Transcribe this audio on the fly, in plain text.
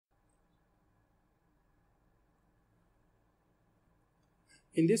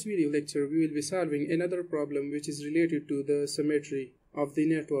In this video lecture, we will be solving another problem which is related to the symmetry of the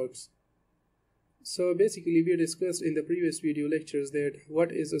networks. So basically we discussed in the previous video lectures that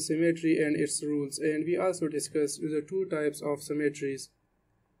what is a symmetry and its rules, and we also discussed the two types of symmetries.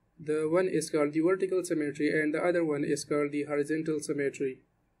 The one is called the vertical symmetry and the other one is called the horizontal symmetry.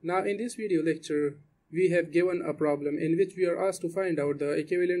 Now in this video lecture, we have given a problem in which we are asked to find out the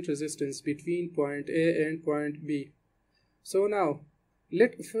equivalent resistance between point A and point B. So now,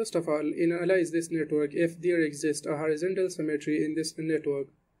 let's first of all analyze this network if there exists a horizontal symmetry in this network.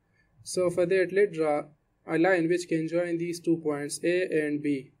 So for that, let's draw a line which can join these 2 points A and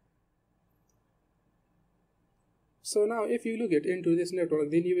B. So now if you look into this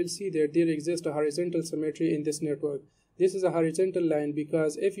network, then you will see that there exists a horizontal symmetry in this network. This is a horizontal line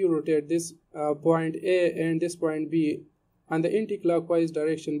because if you rotate this point A and this point B on the anti-clockwise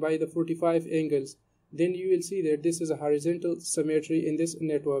direction by the 45 angles, then you will see that this is a horizontal symmetry in this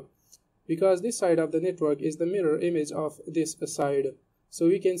network, because this side of the network is the mirror image of this side. So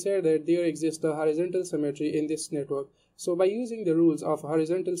we can say that there exists a horizontal symmetry in this network. So by using the rules of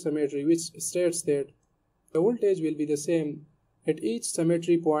horizontal symmetry, which states that the voltage will be the same at each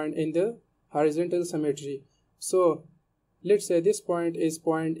symmetry point in the horizontal symmetry. So let's say this point is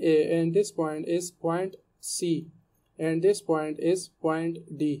point A and this point is point C and this point is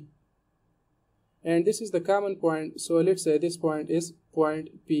point D. And this is the common point, so let's say this point is point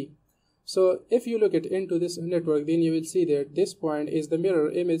P. So if you look into this network, then you will see that this point is the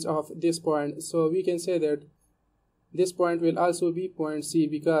mirror image of this point. So we can say that this point will also be point C,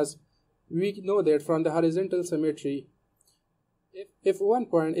 because we know that from the horizontal symmetry, if one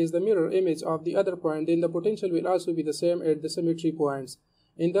point is the mirror image of the other point, then the potential will also be the same at the symmetry points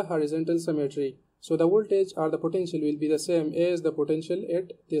in the horizontal symmetry. So the voltage or the potential will be the same as the potential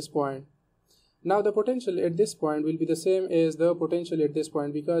at this point. Now the potential at this point will be the same as the potential at this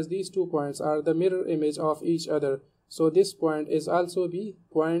point, because these 2 points are the mirror image of each other. So this point is also be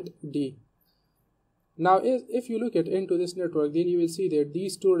point D. Now if you look into this network, then you will see that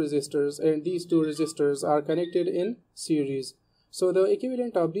these 2 resistors and these 2 resistors are connected in series. So the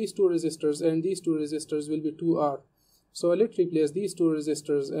equivalent of these 2 resistors and these 2 resistors will be 2R. So let's replace these 2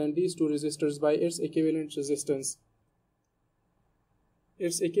 resistors and these 2 resistors by its equivalent resistance.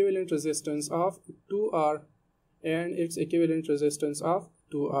 Its equivalent resistance of 2R and its equivalent resistance of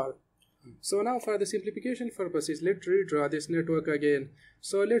 2R. So now for the simplification purposes, let's redraw this network again.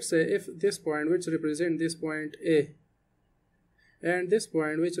 So let's say if this point which represent this point A and this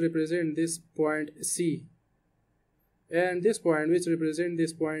point which represent this point C and this point which represent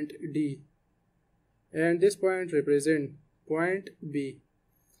this point D and this point represent point B,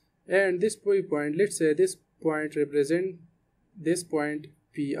 and this point, let's say this point represent this point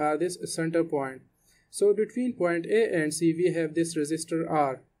P or this center point. So between point A and C we have this resistor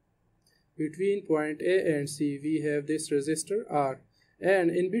R. Between point A and C we have this resistor R, and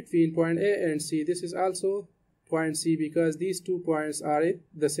in between point A and C this is also point C, because these 2 points are at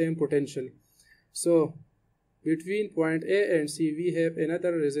the same potential. So between point A and C we have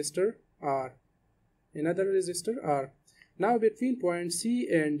another resistor R. Now between point C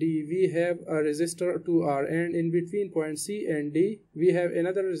and D we have a resistor 2R, and in between point C and D we have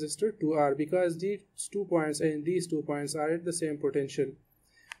another resistor 2R, because these 2 points and these 2 points are at the same potential.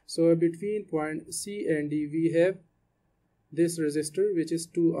 So between point C and D we have this resistor which is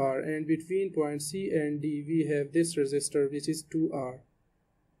 2R, and between point C and D we have this resistor which is 2R.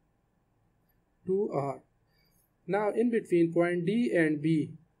 Now in between point D and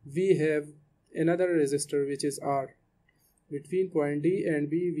B we have another resistor which is R. Between point D and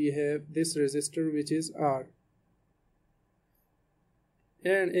B we have this resistor which is R,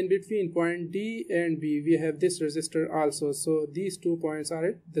 and in between point D and B we have this resistor also. So these 2 points are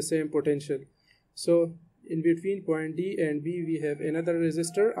at the same potential. So in between point D and B we have another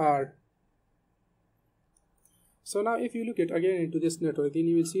resistor R. So now if you look again into this network, then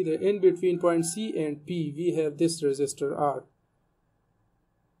you will see that in between point C and P we have this resistor R.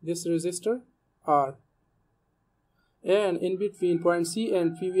 And in between point C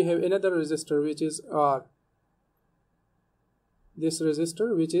and P we have another resistor which is R. This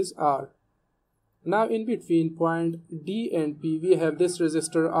resistor which is R. Now in between point D and P we have this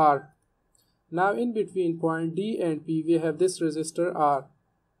resistor R. Now in between point D and P we have this resistor R.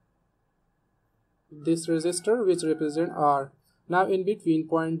 This resistor which represent R. Now in between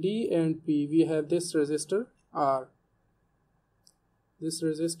point D and P we have this resistor R.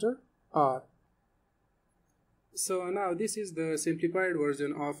 So now this is the simplified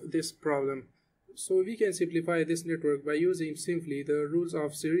version of this problem. So we can simplify this network by using simply the rules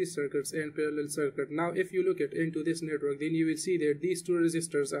of series circuits and parallel circuit. Now if you look at into this network, then you will see that these two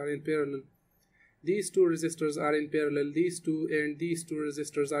resistors are in parallel. These two resistors are in parallel, these two and these two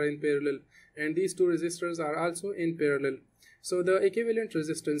resistors are in parallel, and these two resistors are also in parallel. So the equivalent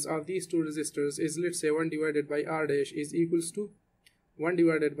resistance of these two resistors is, let's say, 1 divided by R dash is equals to 1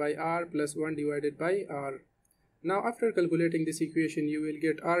 divided by R plus 1 divided by R. Now after calculating this equation, you will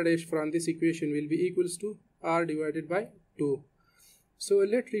get R dash from this equation will be equals to R divided by 2. So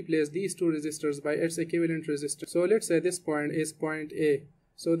let's replace these two resistors by its equivalent resistor. So let's say this point is point A.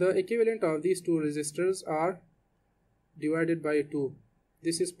 So the equivalent of these two resistors are divided by 2.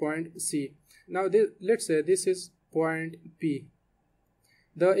 This is point C. Now let's say this is point P.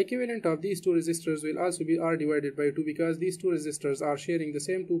 The equivalent of these two resistors will also be R divided by 2 because these two resistors are sharing the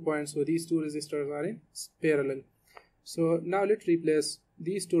same 2 points, so these two resistors are in parallel. So now let's replace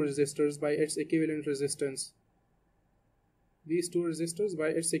these two resistors by its equivalent resistance. These two resistors by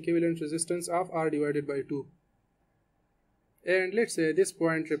its equivalent resistance of R divided by 2. And let's say this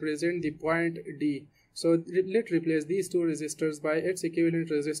point represents the point D. So let's replace these two resistors by its equivalent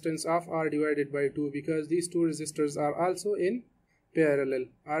resistance of R divided by 2 because these two resistors are also in parallel,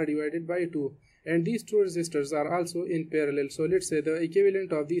 R divided by 2, and these two resistors are also in parallel. So let's say the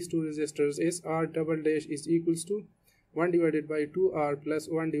equivalent of these two resistors is R double dash is equals to 1 divided by 2R plus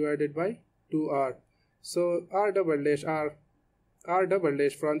 1 divided by 2R. So R double dash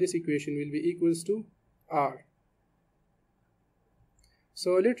from this equation will be equals to R.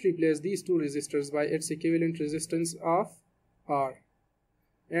 So let's replace these two resistors by its equivalent resistance of R,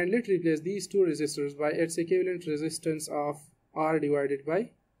 and let's replace these two resistors by its equivalent resistance of R divided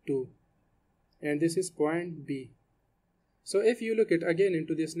by 2, and this is point B. So if you look at again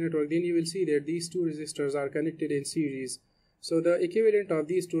into this network, then you will see that these two resistors are connected in series. So the equivalent of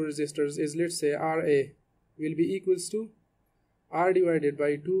these two resistors is, let's say, RA will be equals to R divided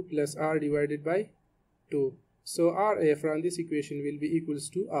by 2 plus R divided by 2. So RA from this equation will be equals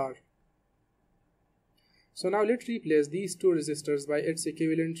to R. So now let's replace these two resistors by its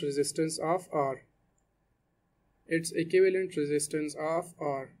equivalent resistance of R. Its equivalent resistance of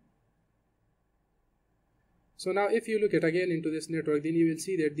R. So now if you look at again into this network, then you will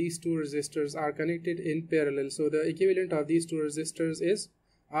see that these two resistors are connected in parallel. So the equivalent of these two resistors is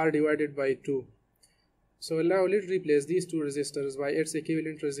R divided by 2. So now let's replace these two resistors by its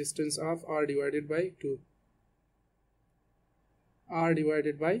equivalent resistance of R divided by 2. R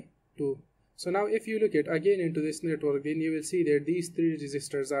divided by 2. So now if you look at again into this network, then you will see that these three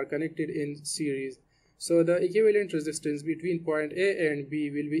resistors are connected in series. So the equivalent resistance between point A and B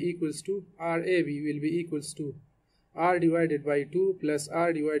will be equals to RAB will be equals to R divided by 2 plus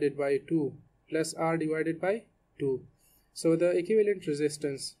R divided by 2 plus R divided by 2. So the equivalent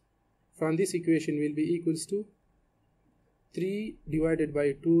resistance from this equation will be equals to 3 divided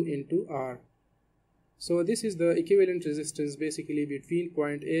by 2 into R. So this is the equivalent resistance basically between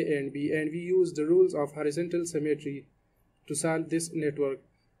point A and B, and we use the rules of horizontal symmetry to solve this network.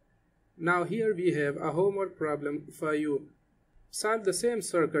 Now here we have a homework problem for you. Solve the same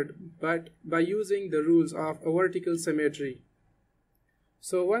circuit but by using the rules of a vertical symmetry.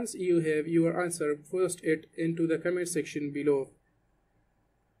 So once you have your answer, post it into the comment section below.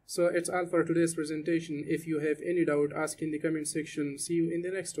 So it's all for today's presentation. If you have any doubt, ask in the comment section. See you in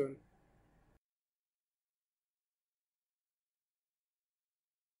the next one.